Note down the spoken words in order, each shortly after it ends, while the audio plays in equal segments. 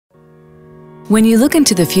When you look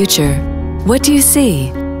into the future, what do you see?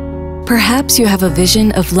 Perhaps you have a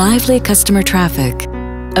vision of lively customer traffic,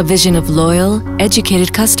 a vision of loyal,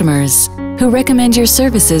 educated customers who recommend your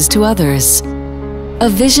services to others, a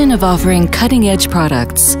vision of offering cutting-edge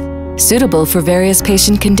products suitable for various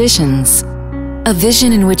patient conditions, a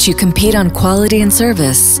vision in which you compete on quality and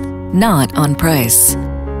service, not on price,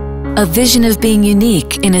 a vision of being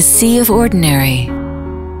unique in a sea of ordinary.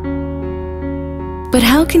 But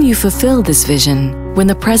how can you fulfill this vision when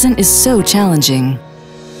the present is so challenging?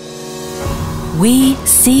 We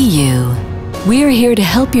see you. We are here to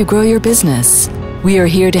help you grow your business. We are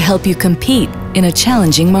here to help you compete in a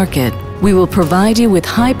challenging market. We will provide you with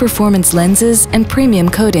high-performance lenses and premium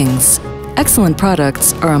coatings. Excellent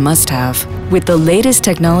products are a must-have, with the latest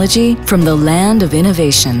technology from the land of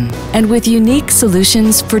innovation, and with unique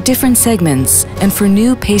solutions for different segments and for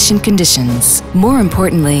new patient conditions. More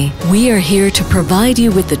importantly, we are here to provide you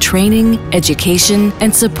with the training, education,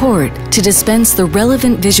 and support to dispense the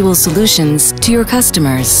relevant visual solutions to your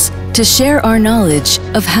customers, to share our knowledge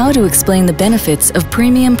of how to explain the benefits of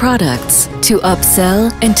premium products, to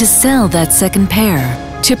upsell and to sell that second pair,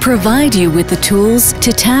 to provide you with the tools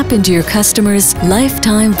to tap into your customers'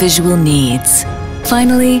 lifetime visual needs.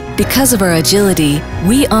 Finally, because of our agility,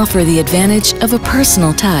 we offer the advantage of a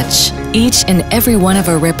personal touch. Each and every one of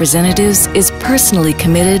our representatives is personally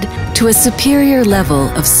committed to a superior level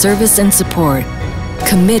of service and support,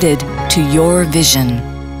 committed to your vision.